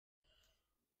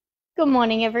Good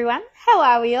morning, everyone. How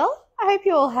are we all? I hope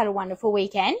you all had a wonderful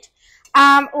weekend.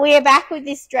 We are back with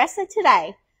this dresser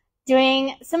today,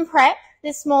 doing some prep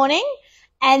this morning,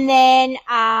 and then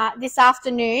this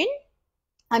afternoon,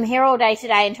 I'm here all day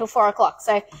today until 4 o'clock.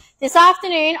 So this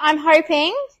afternoon, I'm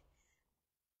hoping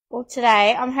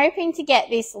to get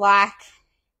this like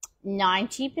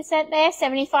 90% there,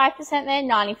 75% there,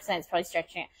 90% is probably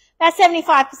stretching it. About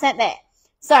 75% there.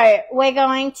 So we're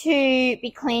going to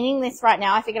be cleaning this right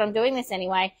now. I figured I'm doing this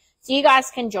anyway, so you guys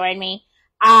can join me.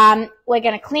 We're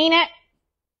going to clean it.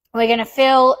 We're going to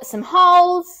fill some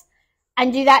holes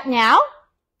and do that now.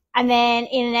 And then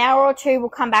in an hour or two, we'll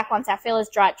come back once our fill is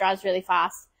dry. It dries really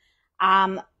fast.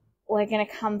 We're going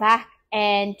to come back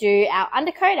and do our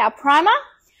undercoat, our primer.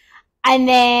 And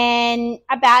then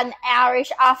about an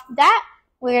hour-ish after that,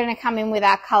 we're going to come in with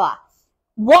our colour.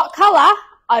 What colour?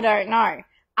 I don't know.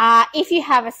 If you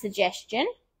have a suggestion,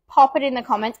 pop it in the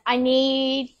comments. I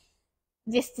need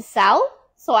this to sell,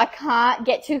 so I can't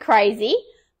get too crazy,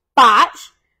 but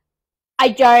I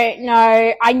don't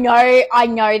know. I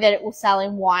know that it will sell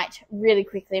in white really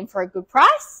quickly and for a good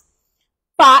price,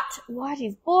 but white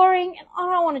is boring and I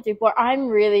don't want to do boring. I'm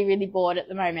really, really bored at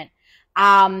the moment.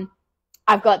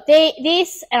 I've got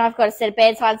this and I've got a set of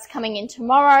bedsides coming in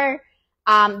tomorrow,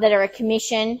 that are a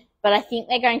commission, but I think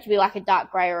they're going to be like a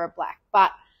dark grey or a black, but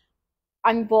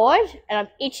I'm bored and I'm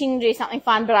itching to do something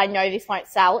fun, but I know this won't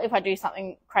sell if I do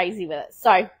something crazy with it.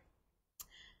 So,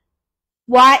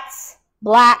 whites,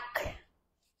 black,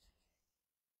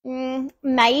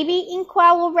 maybe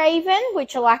inkwell or raven,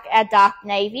 which are like our dark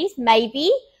navies,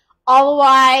 maybe.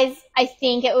 Otherwise, I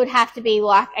think it would have to be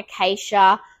like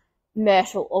acacia,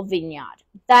 myrtle, or vineyard.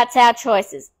 That's our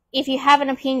choices. If you have an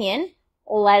opinion,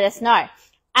 let us know.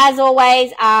 As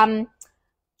always,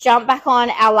 jump back on.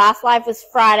 Our last live was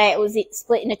Friday. It was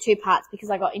split into two parts because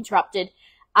I got interrupted.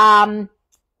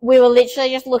 We were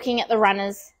literally just looking at the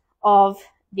runners of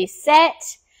this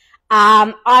set.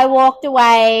 I walked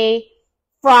away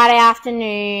Friday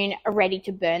afternoon ready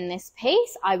to burn this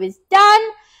piece. I was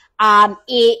done.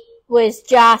 It was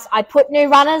just, I put new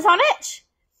runners on it,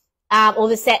 or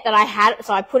the set that I had.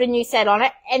 So I put a new set on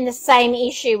it and the same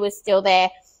issue was still there,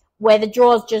 where the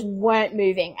drawers just weren't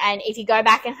moving. And if you go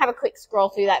back and have a quick scroll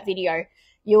through that video,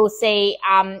 you'll see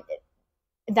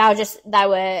they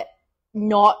were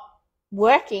not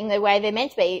working the way they're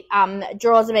meant to be.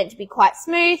 Drawers are meant to be quite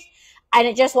smooth, and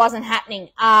it just wasn't happening.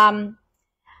 And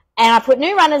I put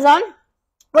new runners on.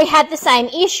 We had the same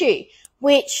issue,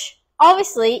 which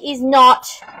obviously is not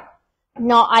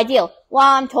ideal.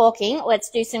 While I'm talking, let's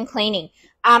do some cleaning.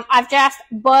 I've just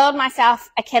boiled myself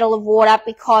a kettle of water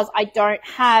because I don't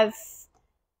have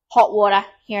hot water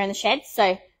here in the shed.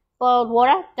 So boiled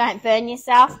water, don't burn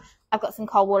yourself. I've got some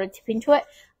cold water to tip into it.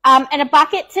 And a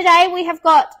bucket today. We have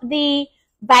got the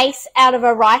base out of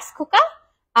a rice cooker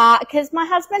because my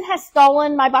husband has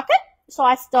stolen my bucket. So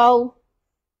I stole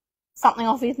something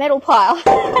off his metal pile and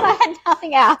I had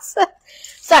nothing else.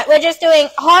 So we're just doing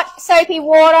hot soapy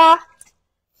water.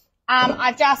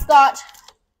 I've just got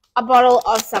a bottle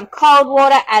of some cold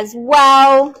water as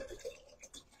well,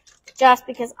 just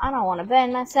because I don't want to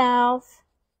burn myself.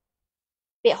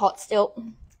 Bit hot still.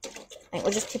 I think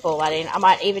we'll just tip all that in. I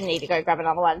might even need to go grab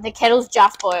another one. The kettle's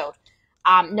just boiled.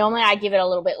 Normally I give it a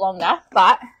little bit longer,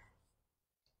 but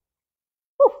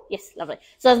yes, lovely.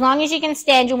 So as long as you can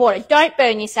stand your water, don't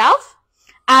burn yourself.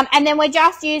 And then we're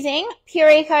just using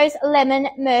Pureco's Lemon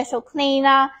Myrtle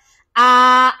Cleaner.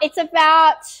 It's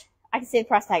about, I can see the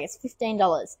price tag, it's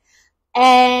 $15.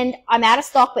 And I'm out of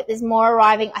stock, but there's more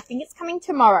arriving. I think it's coming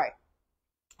tomorrow.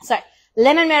 So,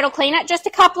 lemon myrtle cleaner, just a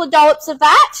couple of dollops of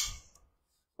that.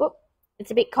 Oop,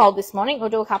 it's a bit cold this morning. We'll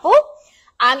do a couple.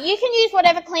 You can use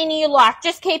whatever cleaner you like.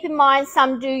 Just keep in mind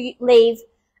some do leave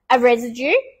a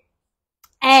residue,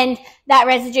 and that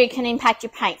residue can impact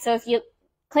your paint. So if your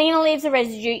cleaner leaves a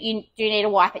residue, you do need to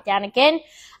wipe it down again.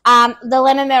 The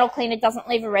lemon myrtle cleaner doesn't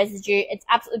leave a residue. It's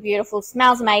absolutely beautiful.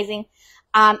 Smells amazing.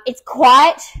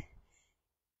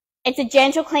 It's a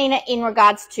gentle cleaner in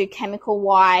regards to chemical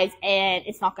wise, and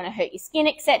it's not going to hurt your skin,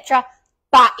 etc.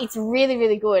 But it's really,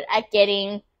 really good at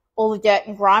getting all the dirt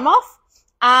and grime off.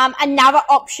 Another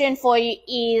option for you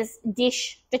is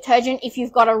dish detergent. If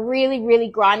you've got a really, really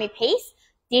grimy piece,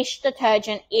 dish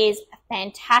detergent is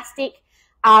fantastic.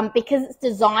 Because it's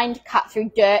designed to cut through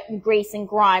dirt and grease and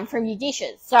grime from your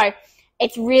dishes. So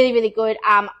it's really, really good.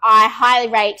 I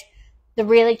highly rate the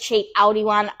really cheap Aldi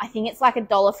one. I think it's like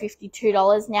 $1.50,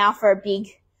 $2 now for a big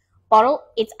bottle.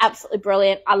 It's absolutely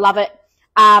brilliant. I love it.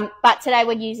 But today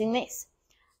we're using this.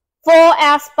 For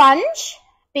our sponge,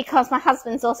 because my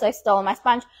husband's also stolen my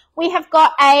sponge, we have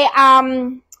got a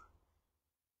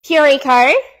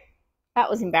Pureco That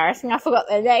was embarrassing. I forgot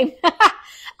their name.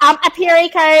 A Pure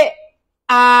Eco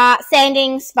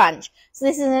sanding sponge. So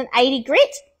this is an 80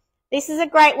 grit. This is a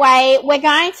great way. We're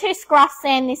going to scruff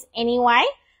sand this anyway,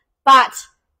 but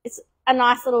it's a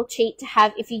nice little cheat to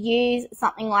have if you use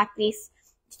something like this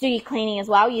to do your cleaning as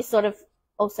well. You're sort of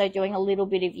also doing a little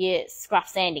bit of your scruff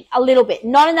sanding. A little bit.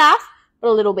 Not enough, but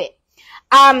a little bit.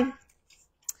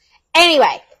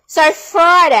 Anyway, so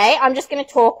Friday, I'm just going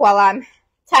to talk while I'm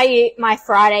tell you my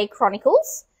Friday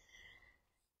chronicles.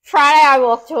 Friday I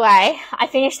walked away. I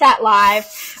finished that live.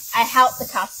 I helped the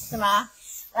customer.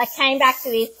 I came back to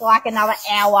this for like another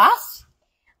hour,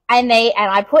 and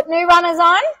I put new runners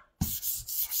on,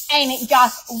 and it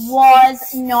just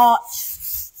was not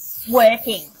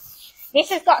working. This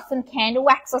has got some candle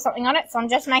wax or something on it, so I'm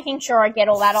just making sure I get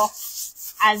all that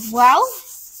off as well.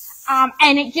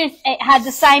 And it had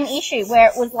the same issue where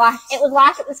it was like it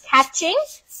was catching,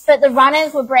 but the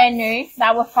runners were brand new.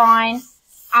 They were fine.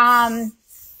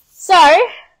 So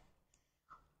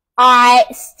I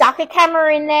stuck a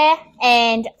camera in there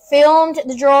and filmed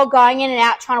the drawer going in and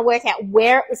out, trying to work out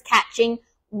where it was catching,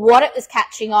 what it was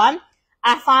catching on. And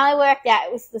I finally worked out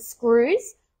it was the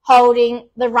screws holding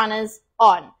the runners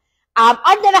on.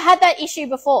 I've never had that issue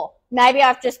before. Maybe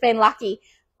I've just been lucky.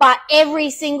 But every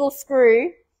single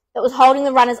screw that was holding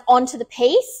the runners onto the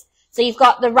piece, so you've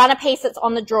got the runner piece that's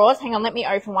on the drawers. Hang on, let me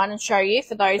open one and show you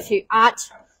for those who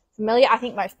aren't familiar. I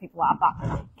think most people are,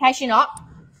 but in case you're not.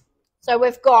 So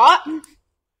we've got, let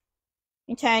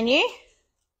me turn you.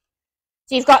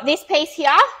 So you've got this piece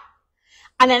here,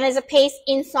 and then there's a piece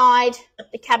inside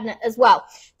the cabinet as well.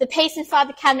 The piece inside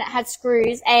the cabinet had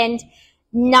screws hang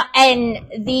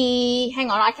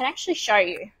on, I can actually show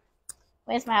you.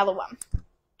 Where's my other one?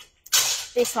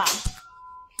 This one.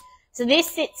 So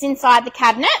this sits inside the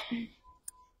cabinet.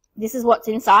 This is what's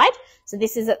inside. So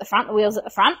this is at the front, the wheel's at the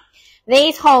front.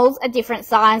 These holes are different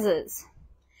sizes.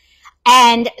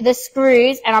 And the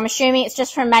screws, and I'm assuming it's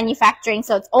just from manufacturing,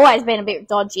 so it's always been a bit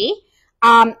dodgy.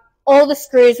 All the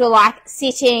screws were like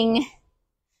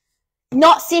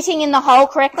not sitting in the hole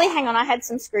correctly. Hang on, I had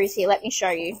some screws here. Let me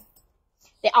show you.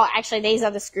 Actually, these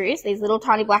are the screws, these little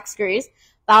tiny black screws.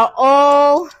 They're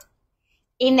all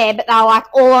in there, but they're like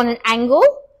all on an angle,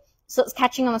 so it's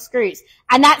catching on the screws.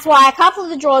 And that's why a couple of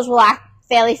the drawers were like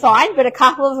fairly fine, but a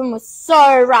couple of them were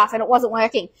so rough and it wasn't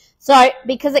working. So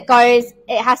because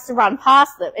it has to run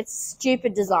past them. It's a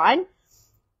stupid design,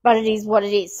 but it is what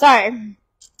it is. So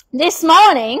this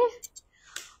morning,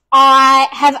 I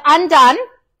have undone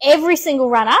every single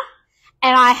runner,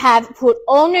 and I have put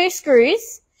all new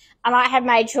screws, and I have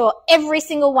made sure every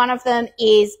single one of them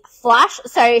is flush.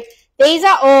 So these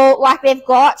are all, like, they've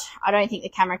got, I don't think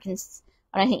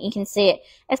you can see it.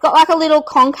 It's got like a little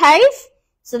concave,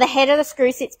 so the head of the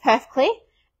screw sits perfectly,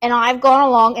 and I've gone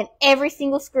along and every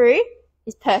single screw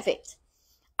is perfect.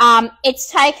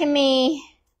 It's taken me,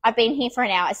 I've been here for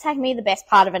an hour. It's taken me the best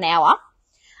part of an hour.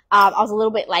 I was a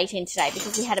little bit late in today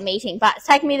because we had a meeting, but it's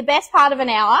taken me the best part of an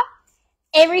hour.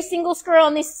 Every single screw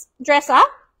on this dresser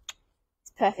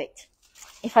is perfect,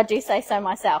 if I do say so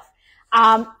myself.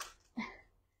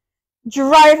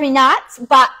 Drove me nuts,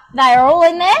 but they are all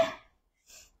in there.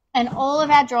 And all of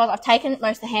our drawers, I've taken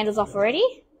most of the handles off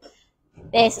already.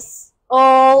 They're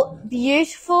all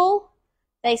beautiful.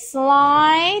 They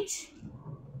slide.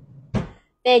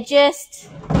 They're just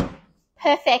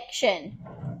perfection.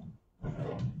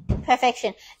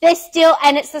 Perfection. They're still,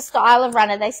 and it's the style of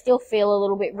runner, they still feel a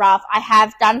little bit rough. I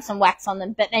have done some wax on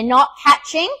them, but they're not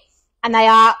catching and they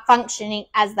are functioning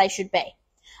as they should be.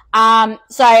 So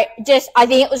I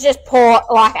think it was just poor,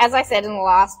 like as I said in the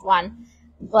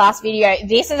last video,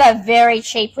 this is a very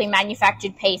cheaply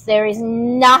manufactured piece. There is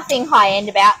nothing high end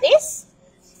about this.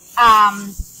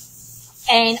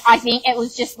 And I think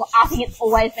it's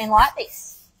always been like this.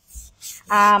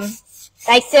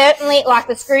 They certainly, like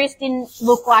the screws didn't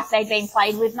look like they'd been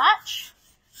played with much.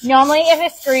 Normally if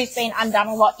a screw's been undone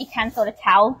a lot, you can sort of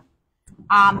tell.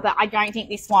 But I don't think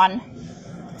this one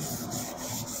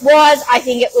was. I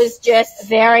think it was just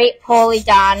very poorly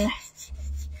done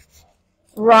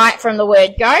right from the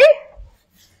word go,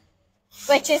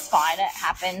 which is fine, it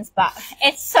happens, but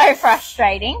it's so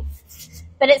frustrating.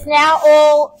 But it's now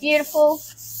all beautiful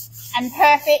and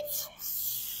perfect.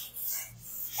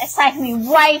 It's taken me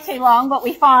way too long, but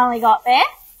we finally got there.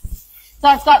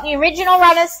 So it's got the original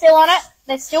runners still on it.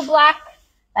 They're still black.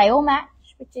 They all match,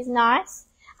 which is nice.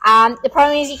 The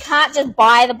problem is you can't just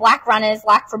buy the black runners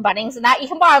like from Bunnings and that. You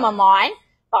can buy them online,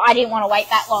 but I didn't want to wait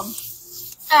that long.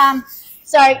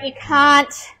 So you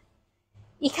can't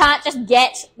just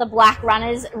get the black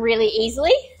runners really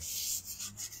easily,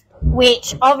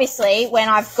 which obviously when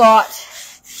I've got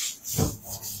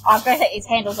I've got to take these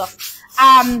handles off.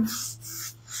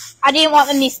 I didn't want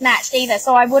them mismatched either,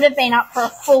 so I would have been up for a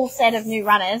full set of new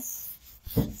runners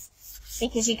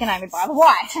because you can only buy the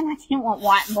white, and I didn't want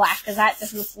white and black because that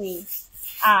just looks weird.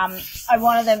 I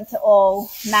wanted them to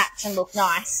all match and look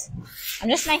nice. I'm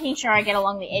just making sure I get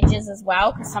along the edges as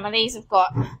well because some of these have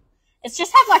got, it's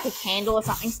just had like a candle or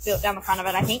something spilt down the front of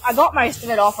it, I think. I got most of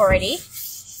it off already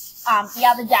the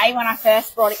other day when I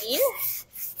first brought it in,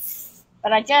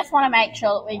 but I just want to make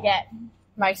sure that we get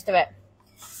most of it.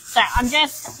 So I'm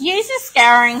just using a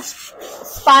scouring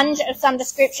sponge of some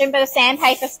description, but a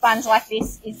sandpaper sponge like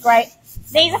this is great.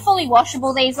 These are fully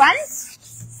washable, these ones.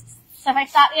 So if I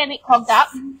start to get a bit clogged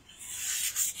up,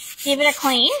 give it a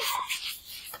clean.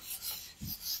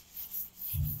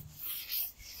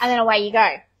 And then away you go.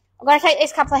 I'm going to take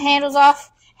these couple of handles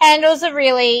off. Handles are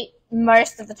really,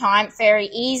 most of the time, very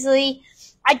easily.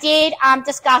 I did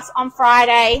discuss on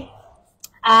Friday,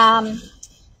 hang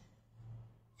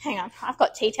on, I've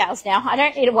got tea towels now. I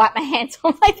don't need to wipe my hands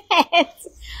on my pants.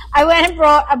 I went and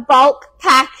brought a bulk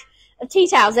pack of tea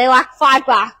towels. They're like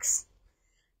 $5.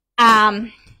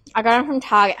 I got them from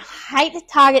Target. I hate that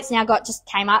Target's now got just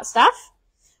Kmart stuff.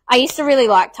 I used to really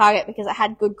like Target because it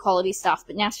had good quality stuff,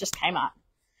 but now it's just Kmart.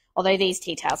 Although these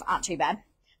tea towels aren't too bad.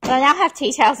 But I now have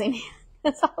tea towels in here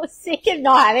because I was sick of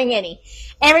not having any.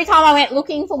 Every time I went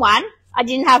looking for one, I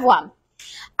didn't have one.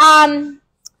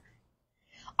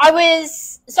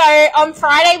 So on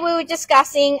Friday we were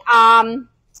discussing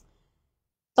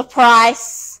the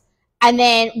price and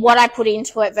then what I put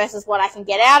into it versus what I can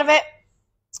get out of it.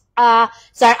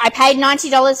 So I paid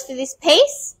 $90 for this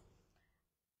piece.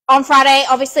 On Friday,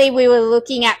 obviously, we were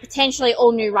looking at potentially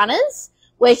all new runners,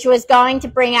 which was going to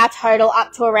bring our total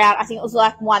up to around, I think it was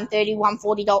like $130,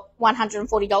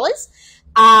 $140.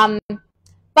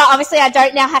 But obviously I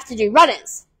don't now have to do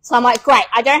runners. So I'm like, great,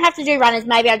 I don't have to do runners,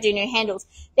 maybe I'll do new handles.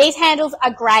 These handles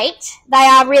are great. They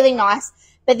are really nice.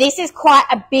 But this is quite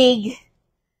a big,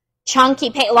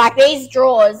 chunky piece. Like these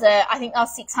drawers are, I think they're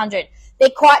 600. They're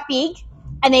quite big,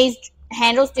 and these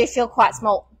handles do feel quite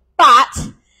small. But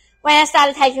when I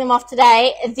started taking them off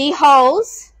today, the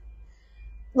holes,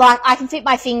 like I can fit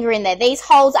my finger in there. These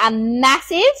holes are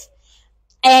massive.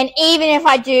 And even if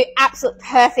I do absolute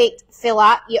perfect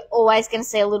filler, you're always going to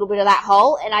see a little bit of that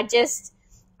hole. And I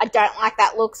don't like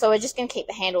that look, so we're just going to keep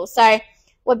the handles. So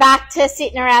we're back to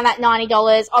sitting around that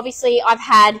 $90. Obviously, I've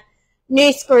had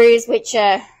new screws, which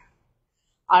are,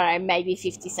 I don't know, maybe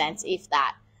 50 cents, if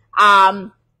that.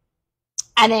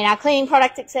 And then our cleaning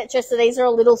product, etc. So these are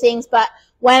all little things, but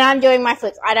when I'm doing my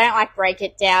flips, I don't like break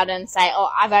it down and say,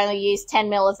 oh, I've only used 10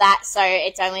 mil of that, so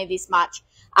it's only this much.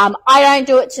 I don't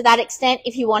do it to that extent.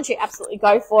 If you want to, absolutely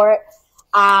go for it.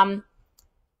 But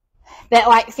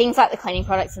like things like the cleaning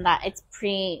products and that, it's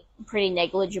pretty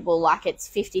negligible. Like it's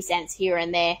 50 cents here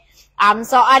and there.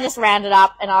 So I just round it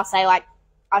up and I'll say like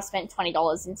I spent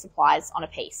 $20 in supplies on a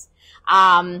piece.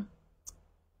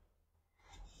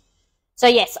 So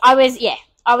yes, I was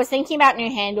thinking about new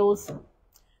handles.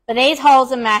 But these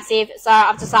holes are massive, so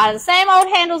I've decided the same old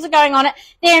handles are going on it.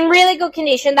 They're in really good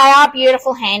condition. They are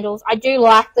beautiful handles. I do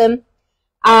like them.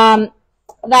 They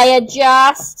are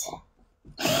just,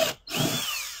 I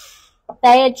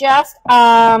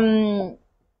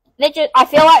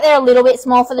feel like they're a little bit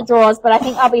small for the drawers, but I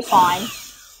think I'll be fine.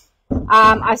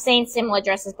 I've seen similar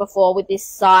dresses before with this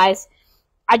size.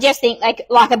 I just think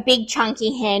like a big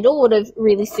chunky handle would have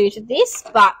really suited this,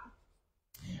 but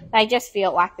they just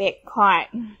feel like they're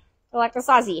like the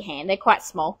size of your hand. They're quite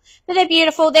small, but they're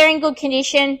beautiful. They're in good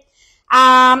condition.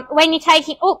 When you're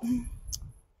taking,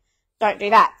 don't do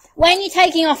that. When you're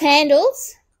taking off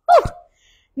handles,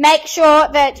 make sure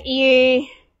that you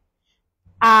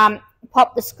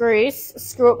pop the screws,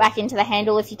 screw it back into the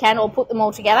handle if you can, or put them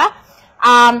all together.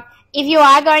 If you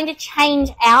are going to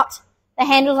change out the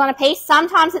handles on a piece,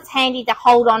 sometimes it's handy to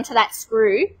hold on to that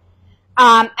screw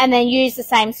and then use the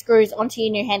same screws onto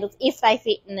your new handles if they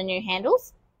fit in the new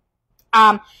handles.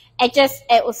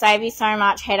 It will save you so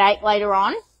much headache later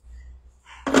on.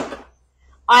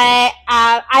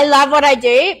 I love what I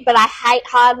do, but I hate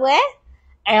hardware,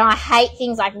 and I hate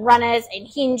things like runners and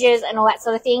hinges and all that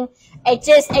sort of thing. It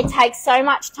takes so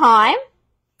much time.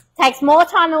 It takes more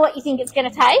time than what you think it's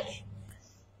going to take,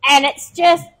 and it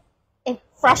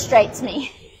frustrates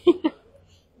me.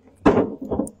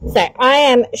 So I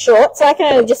am short, so I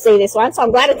can only just see this one, so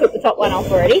I'm glad I took the top one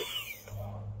off already.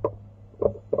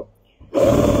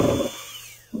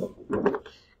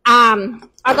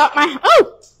 I got my,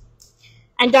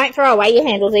 and don't throw away your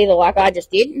handles either like I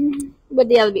just did. Where'd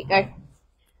the other bit go?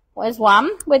 Where's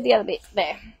one? Where'd the other bit?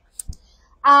 There.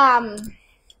 I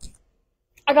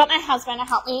got my husband to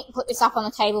help me put this up on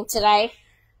the table today.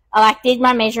 I did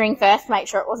my measuring first to make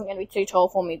sure it wasn't going to be too tall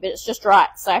for me, but it's just right.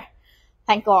 So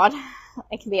thank God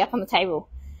it can be up on the table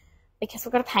because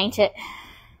we've got to paint it.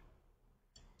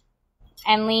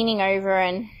 And leaning over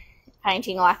and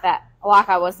painting like that, like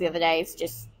I was the other day, is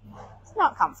just, it's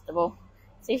not comfortable.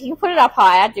 So if you can put it up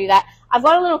higher, do that. I've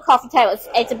got a little coffee table.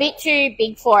 It's a bit too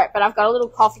big for it, but I've got a little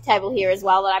coffee table here as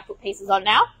well that I put pieces on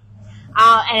now.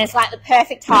 And it's like the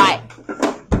perfect height.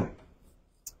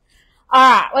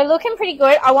 Alright, we're looking pretty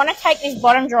good. I want to take this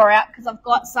bottom drawer out because I've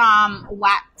got some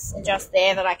wax just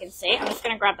there that I can see. I'm just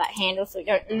going to grab that handle so we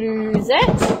don't lose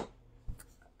it.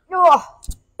 Oh.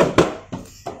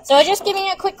 So we're just giving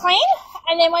it a quick clean,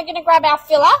 and then we're going to grab our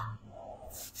filler.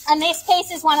 And this piece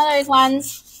is one of those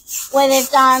ones where they've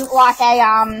done like a,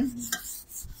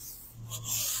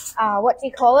 what do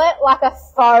you call it? Like a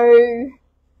faux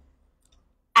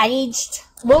aged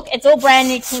look. It's all brand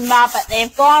new timber, but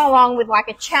they've gone along with like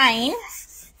a chain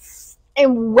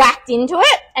and whacked into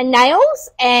it and nails,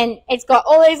 and it's got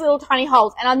all these little tiny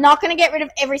holes. And I'm not going to get rid of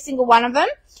every single one of them.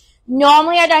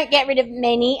 Normally I don't get rid of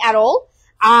many at all,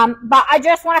 but I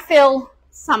just want to fill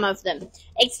some of them.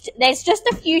 There's just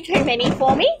a few too many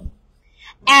for me.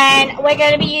 And we're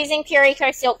going to be using Pure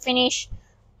Eco Silk Finish.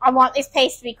 I want this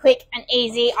piece to be quick and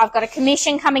easy. I've got a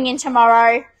commission coming in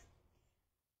tomorrow.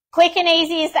 Quick and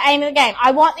easy is the aim of the game.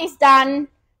 I want this done,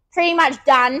 pretty much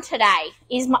done today,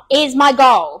 is my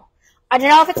goal. I don't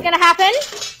know if it's going to happen,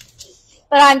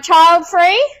 but I'm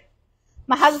child-free.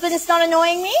 My husband's not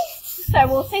annoying me, so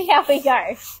we'll see how we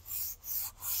go.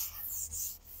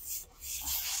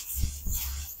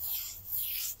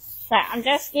 So I'm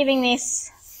just giving this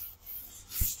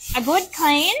a good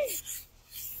clean.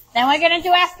 Then we're going to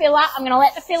do our filler. I'm going to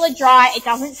let the filler dry. It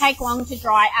doesn't take long to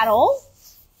dry at all.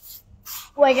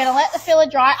 We're going to let the filler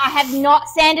dry. I have not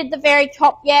sanded the very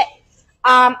top yet.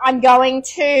 I'm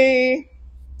just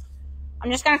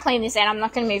going to clean this out. I'm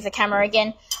not going to move the camera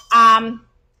again. I'm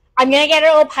going to get it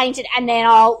all painted and then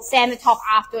I'll sand the top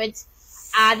afterwards.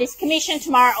 This commission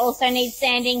tomorrow also needs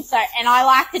sanding, and I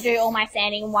like to do all my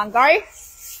sanding in one go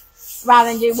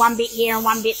rather than do one bit here and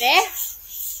one bit there.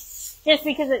 Just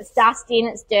because it's dusty and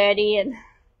it's dirty and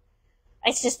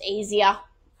it's just easier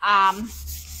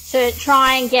to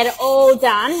try and get it all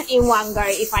done in one go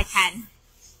if I can.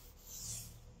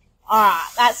 Alright,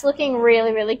 that's looking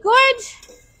really, really good.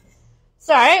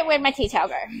 So, where'd my tea towel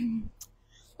go?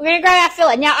 We're going to grab our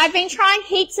filler. Now, I've been trying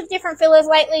heaps of different fillers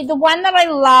lately. The one that I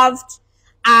loved,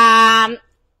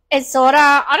 it's sort of,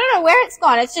 I don't know where it's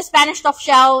gone. It's just vanished off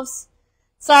shelves.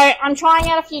 So, I'm trying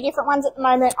out a few different ones at the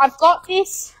moment. I've got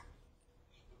this.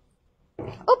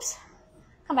 Oops.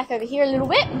 Come back over here a little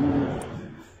bit.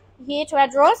 Here to our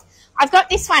drawers. I've got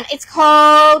this one. It's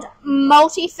called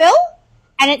Multi-Fill,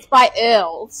 and it's by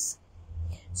Earls.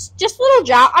 It's just a little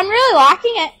jar. I'm really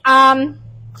liking it.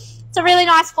 It's a really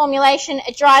nice formulation.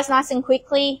 It dries nice and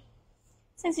quickly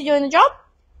since you're doing the job.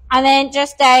 And then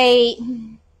just a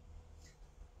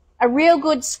real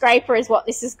good scraper is what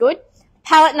this is good.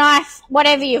 Palette knife,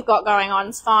 whatever you've got going on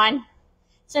is fine.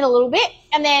 Just in a little bit.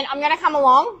 And then I'm going to come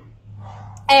along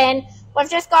and we've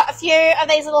just got a few of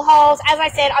these little holes. As I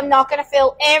said, I'm not going to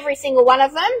fill every single one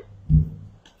of them.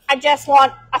 I just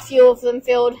want a few of them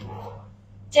filled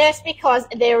just because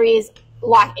there is,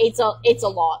 like, it's a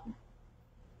lot.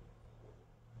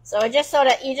 So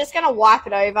you're just going to wipe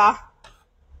it over.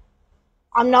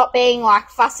 I'm not being, like,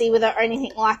 fussy with it or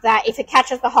anything like that. If it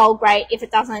catches the hole, great. If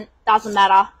it doesn't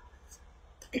matter.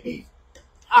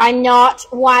 I'm not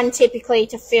one typically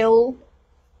to fill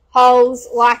holes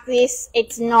like this.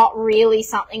 It's not really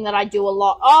something that I do a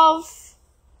lot of.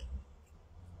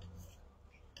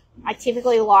 I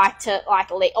typically like to,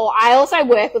 or I also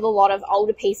work with a lot of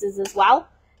older pieces as well.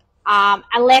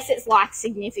 Unless it's like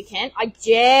significant, I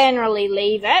generally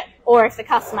leave it, or if the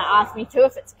customer asks me to,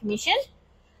 if it's a commission.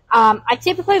 I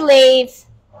typically leave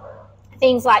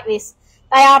things like this.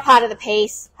 They are part of the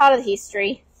piece, part of the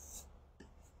history.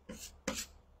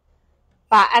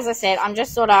 But as I said, I'm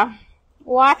just sort of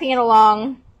wiping it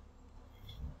along.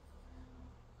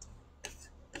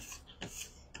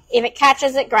 If it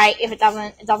catches it, great. If it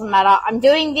doesn't, it doesn't matter. I'm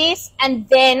doing this, and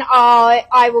then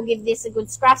I will give this a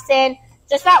good scruff sand.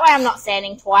 Just that way I'm not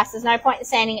sanding twice. There's no point in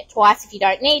sanding it twice if you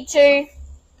don't need to.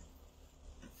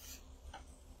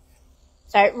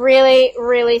 So really,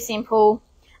 really simple.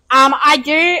 I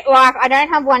don't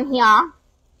have one here,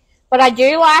 but I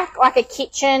do like a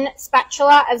kitchen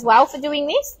spatula as well for doing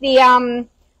this. The,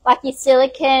 like your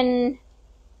silicone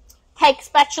cake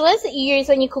spatulas that you use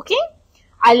when you're cooking.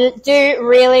 I do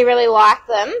really, really like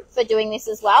them for doing this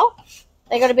as well.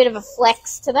 They got a bit of a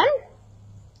flex to them,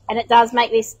 and it does make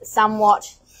this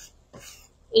somewhat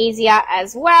easier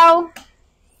as well.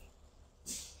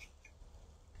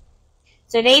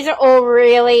 So these are all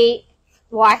really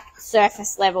like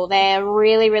surface level. They're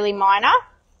really, really minor.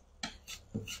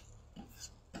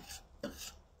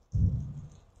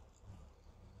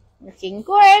 Looking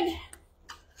good.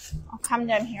 I'll come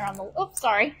down here on the, oops,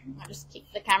 sorry. I just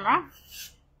kicked the camera.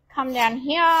 Come down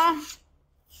here.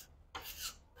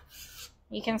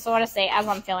 You can sort of see, as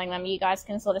I'm filling them, you guys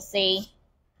can sort of see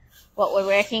what we're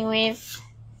working with.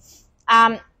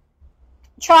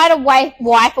 Try to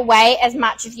wipe away as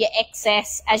much of your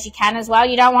excess as you can as well.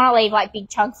 You don't want to leave like big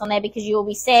chunks on there because you will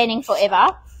be sanding forever.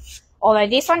 Although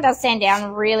this one does sand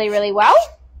down really, really well.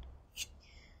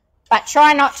 But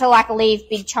try not to like leave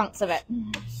big chunks of it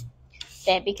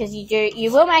there, because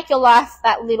you will make your life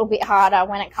that little bit harder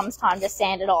when it comes time to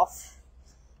sand it off.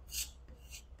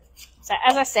 So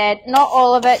as I said, not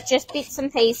all of it, just bits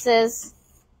and pieces.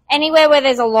 Anywhere where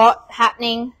there's a lot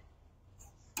happening.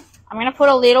 I'm going to put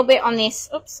a little bit on this,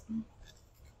 oops,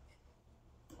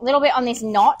 a little bit on this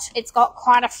knot. It's got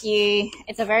quite a few,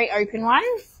 it's a very open one.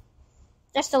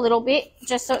 Just a little bit,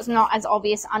 just so it's not as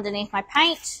obvious underneath my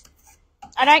paint.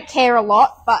 I don't care a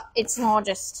lot, but it's more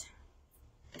just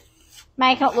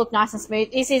making it look nice and smooth.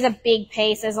 This is a big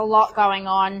piece. There's a lot going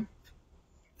on.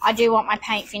 I do want my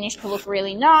paint finish to look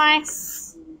really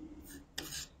nice.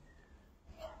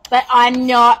 But I'm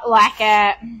not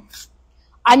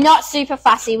super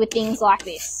fussy with things like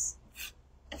this.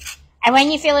 And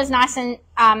when you feel as nice and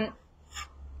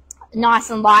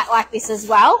light like this as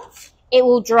well, it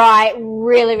will dry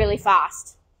really, really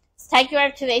fast. Take you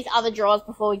over to these other drawers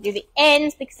before we do the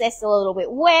ends because they're still a little bit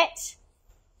wet.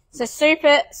 So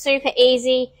super, super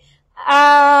easy.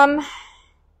 Was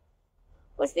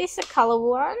this a colour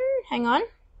one? Hang on.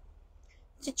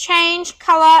 To change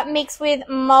colour, mix with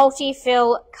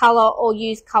multi-fill colour or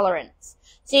use colorants.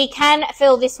 So you can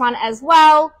fill this one as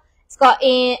well. It's got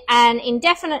an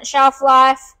indefinite shelf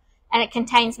life and it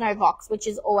contains no box, which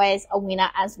is always a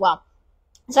winner as well.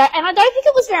 So, and I don't think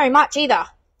it was very much either.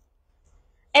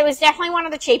 It was definitely one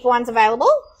of the cheaper ones available.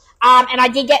 And I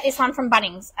did get this one from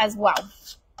Bunnings as well.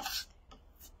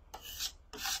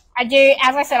 I do,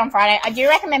 as I said on Friday, I do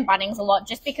recommend Bunnings a lot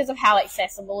just because of how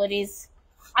accessible it is.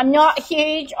 I'm not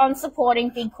huge on supporting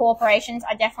big corporations.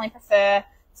 I definitely prefer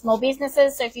small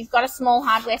businesses. So if you've got a small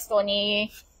hardware store near you,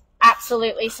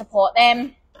 absolutely support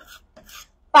them.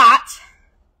 But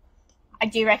I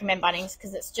do recommend Bunnings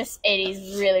because it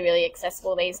is really, really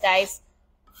accessible these days.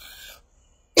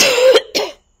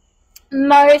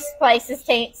 Most places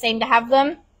seem to have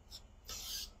them.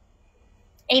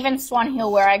 Even Swan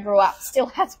Hill, where I grew up, still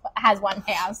has one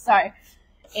now. So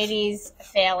it is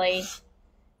fairly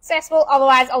accessible.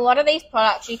 Otherwise, a lot of these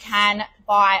products you can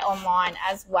buy online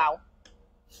as well.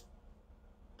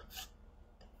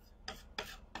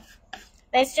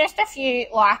 There's just a few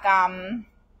like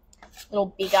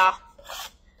little bigger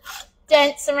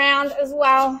dents around as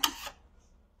well.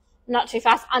 Not too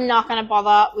fast. I'm not going to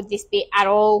bother with this bit at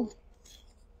all.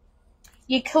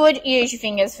 You could use your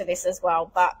fingers for this as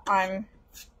well, but I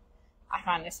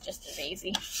find this just as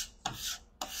easy.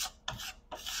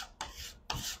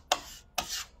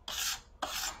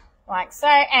 Like so,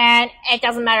 and it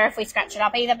doesn't matter if we scratch it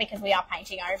up either because we are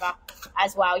painting over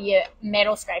as well. Your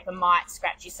metal scraper might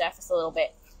scratch your surface a little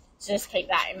bit, so just keep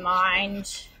that in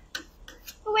mind.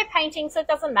 But we're painting, so it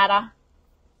doesn't matter.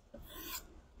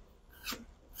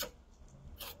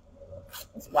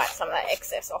 Let's wipe some of that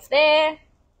excess off there.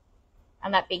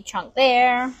 And that big chunk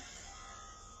there.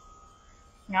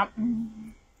 Yep.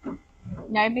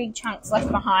 No big chunks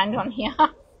left behind on here.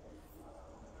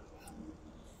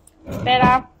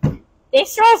 Better.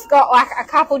 This straw's got like a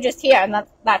couple just here and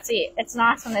that's it. It's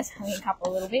nice when there's only a couple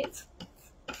of little bits.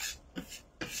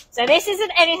 So this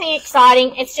isn't anything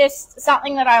exciting. It's just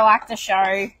something that I like to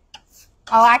show.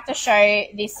 I like to show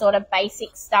this sort of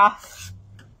basic stuff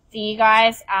for you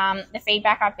guys. The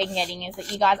feedback I've been getting is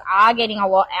that you guys are getting a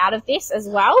lot out of this as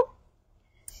well.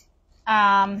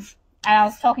 And I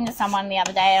was talking to someone the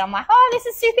other day and I'm like, oh, this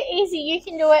is super easy. You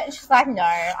can do it. And she's like, no,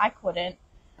 I couldn't.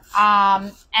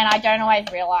 And I don't always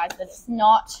realize that it's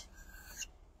not,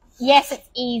 yes, it's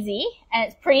easy and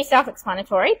it's pretty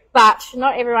self-explanatory, but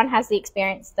not everyone has the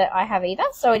experience that I have either.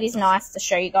 So it is nice to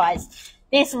show you guys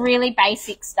this really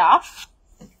basic stuff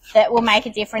that will make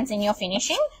a difference in your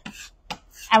finishing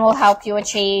and will help you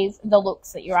achieve the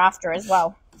looks that you're after as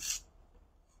well.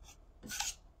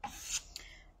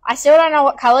 I still don't know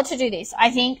what colour to do this. I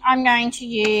think I'm going to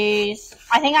use,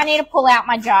 I think I need to pull out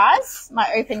my jars,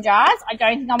 my open jars. I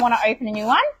don't think I want to open a new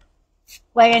one.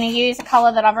 We're going to use a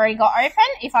colour that I've already got open.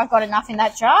 If I've got enough in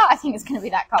that jar, I think it's going to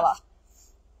be that colour.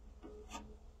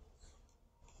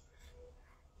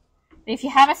 But if you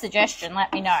have a suggestion,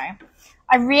 let me know.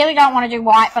 I really don't want to do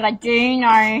white, but I do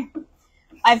know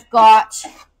I've got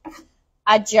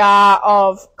a jar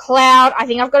of cloud. I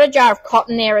think I've got a jar of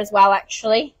cotton there as well,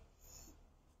 actually.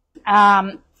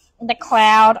 The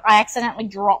cloud, I accidentally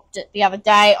dropped it the other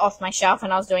day off my shelf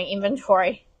when I was doing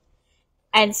inventory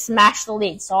and smashed the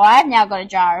lid. So I've now got a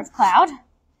jar of cloud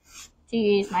to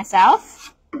use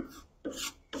myself.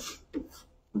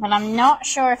 But I'm not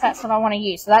sure if that's what I want to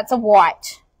use. So that's a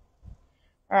white.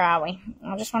 Where are we?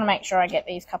 I just want to make sure I get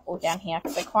these couple down here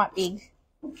because they're quite big.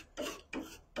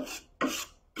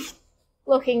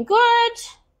 Looking good.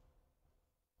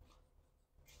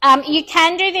 You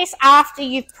can do this after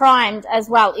you've primed as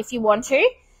well if you want to.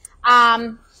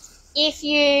 If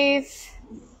you've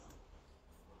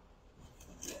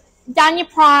done your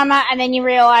primer and then you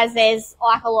realise there's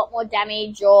like a lot more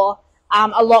damage or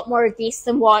a lot more of this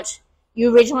than what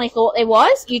you originally thought there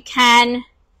was, you can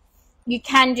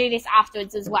do this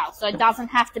afterwards as well. So it doesn't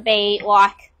have to be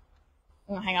like,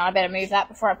 oh, hang on, I better move that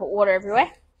before I put water everywhere.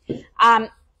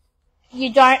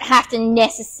 You don't have to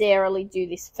necessarily do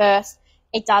this first.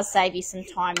 It does save you some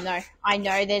time though. I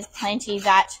know there's plenty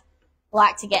that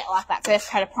like to get like that first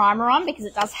coat of primer on because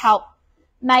it does help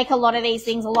make a lot of these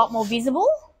things a lot more visible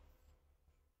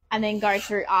and then go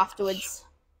through afterwards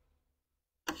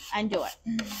and do it.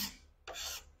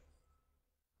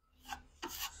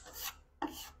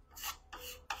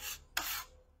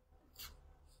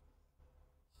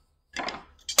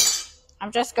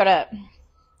 I've just got to...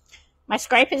 My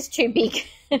scraper's too big.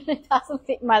 It doesn't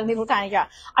fit in my little tiny jar.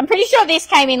 I'm pretty sure this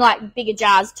came in like bigger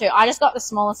jars too. I just got the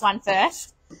smallest one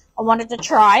first. I wanted to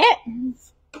try it.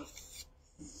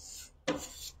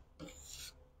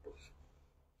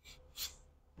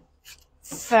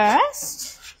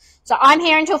 First. So I'm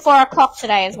here until 4 o'clock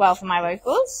today as well for my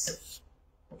locals.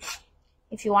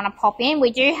 If you want to pop in. We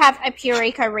do have a Pure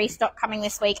Eco restock coming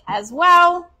this week as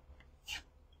well.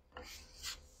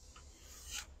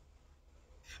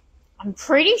 I'm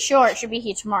pretty sure it should be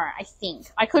here tomorrow, I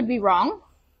think. I could be wrong.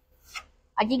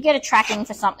 I did get a tracking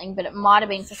for something, but it might have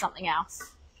been for something else.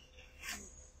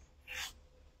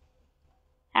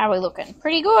 How are we looking?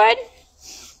 Pretty good.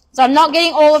 So I'm not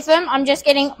getting all of them. I'm just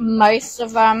getting most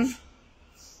of them.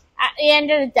 At the end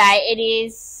of the day,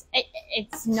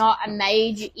 it's not a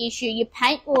major issue. Your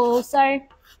paint will also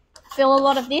fill a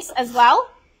lot of this as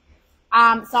well.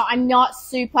 So I'm not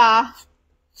super...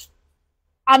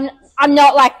 I'm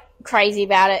not like crazy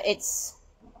about it.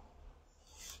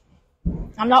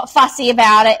 I'm not fussy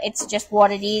about it. It's just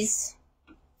what it is.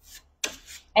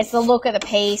 It's the look of the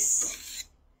piece.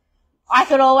 I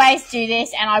could always do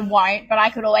this, and I won't, but I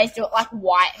could always do it like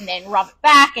white and then rub it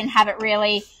back and have it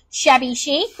really shabby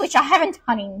chic, which I haven't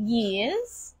done in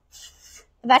years.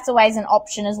 But that's always an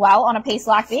option as well on a piece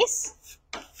like this.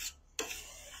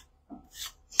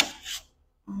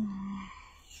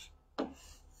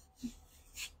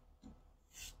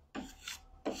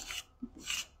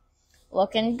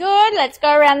 Looking good. Let's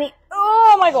go around the...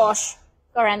 Oh, my gosh.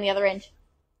 Go around the other end.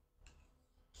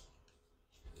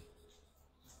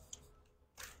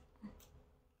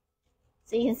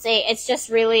 So you can see it's just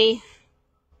really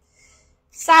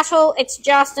subtle. It's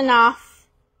just enough.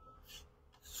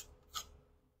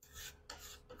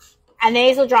 And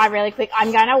these will dry really quick.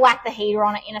 I'm going to whack the heater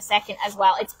on it in a second as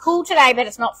well. It's cool today, but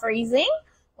it's not freezing,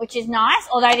 which is nice.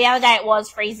 Although the other day it was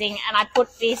freezing, and I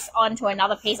put this onto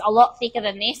another piece a lot thicker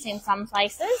than this in some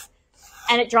places,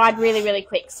 and it dried really, really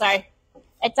quick. So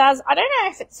it does, I don't know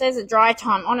if it says a dry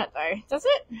time on it though, does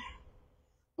it?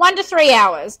 1 to 3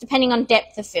 hours, depending on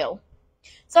depth of fill.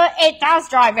 So it does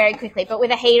dry very quickly, but with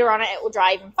a heater on it, it will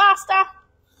dry even faster.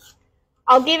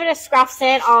 I'll give it a scruff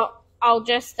set. I'll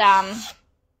just, I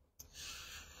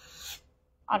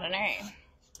don't know.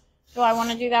 Do I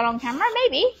want to do that on camera?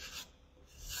 Maybe.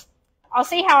 I'll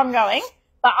see how I'm going.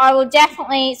 But I will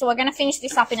definitely, so we're going to finish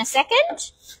this up in a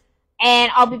second.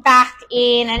 And I'll be back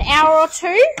in an hour or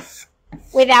two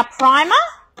with our primer.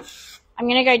 I'm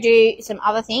going to go do some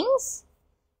other things.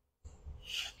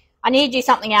 I need to do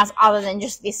something else other than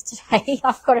just this today.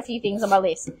 I've got a few things on my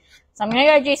list. So I'm going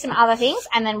to go do some other things,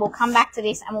 and then we'll come back to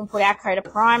this and we'll put our coat of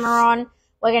primer on.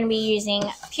 We're going to be using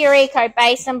Pure Eco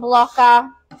Base and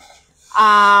Blocker.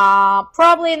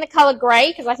 Probably in the colour grey,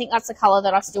 because I think that's the colour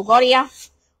that I've still got here.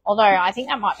 Although I think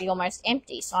that might be almost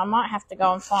empty, so I might have to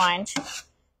go and find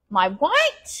my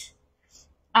white.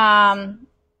 But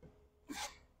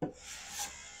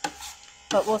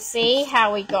we'll see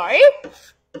how we go.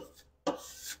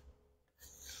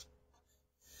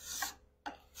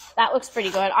 That looks pretty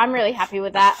good. I'm really happy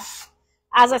with that.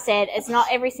 As I said, it's not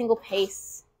every single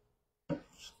piece.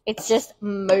 It's just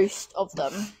most of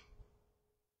them.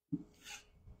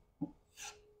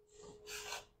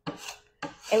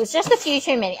 It was just a few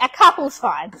too many. A couple's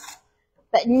fine,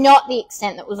 but not the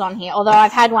extent that was on here. Although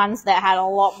I've had ones that had a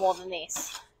lot more than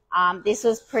this. This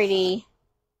was pretty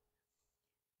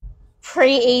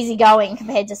easy going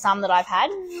compared to some that I've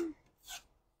had.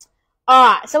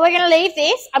 Alright, so we're going to leave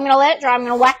this. I'm going to let it dry. I'm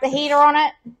going to whack the heater on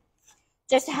it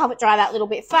just to help it dry that little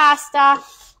bit faster.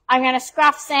 I'm going to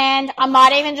scruff sand. I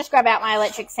might even just grab out my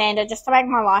electric sander just to make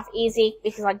my life easy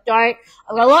because I've got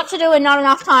a lot to do and not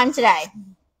enough time today.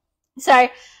 So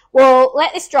we'll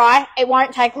let this dry. It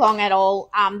won't take long at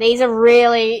all. These are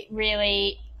really,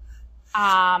 really,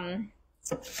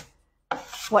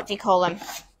 what do you call them?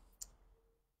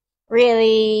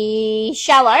 Really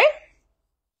shallow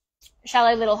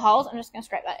little holes. I'm just going to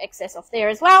scrape that excess off there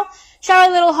as well.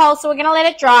 Shallow little holes, so we're going to let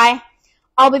it dry.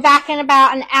 I'll be back in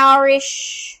about an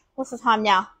hour-ish. What's the time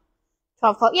now?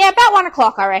 12 o'clock. Yeah, about 1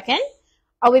 o'clock, I reckon.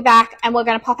 I'll be back, and we're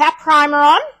going to pop our primer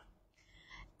on.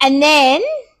 And then,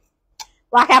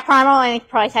 like our primer will only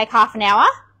probably take half an hour.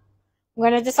 We're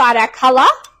going to decide our colour.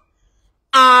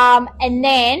 And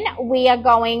then we are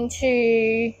going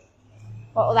to...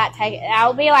 What will that take?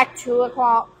 That'll be like 2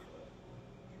 o'clock.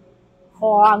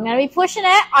 Oh, I'm going to be pushing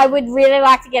it. I would really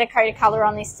like to get a coat of colour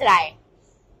on this today.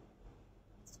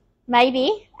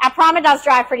 Maybe. Our primer does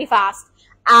dry pretty fast.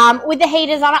 With the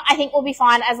heaters on it, I think we'll be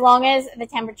fine as long as the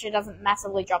temperature doesn't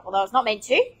massively drop, although it's not meant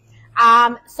to.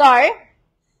 So,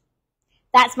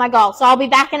 that's my goal. So, I'll be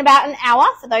back in about an hour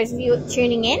for those of you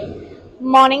tuning in.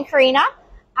 Morning, Karina.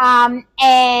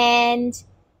 And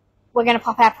we're going to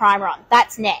pop our primer on.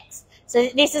 That's next. So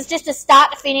this is just a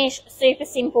start to finish, super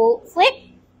simple flip,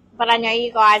 but I know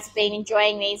you guys have been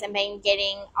enjoying these and been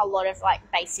getting a lot of like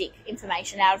basic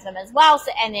information out of them as well.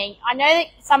 So, and then I know that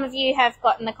some of you have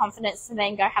gotten the confidence to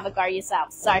then go have a go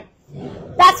yourselves. So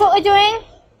that's what we're doing.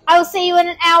 I will see you in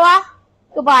an hour.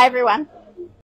 Goodbye, everyone.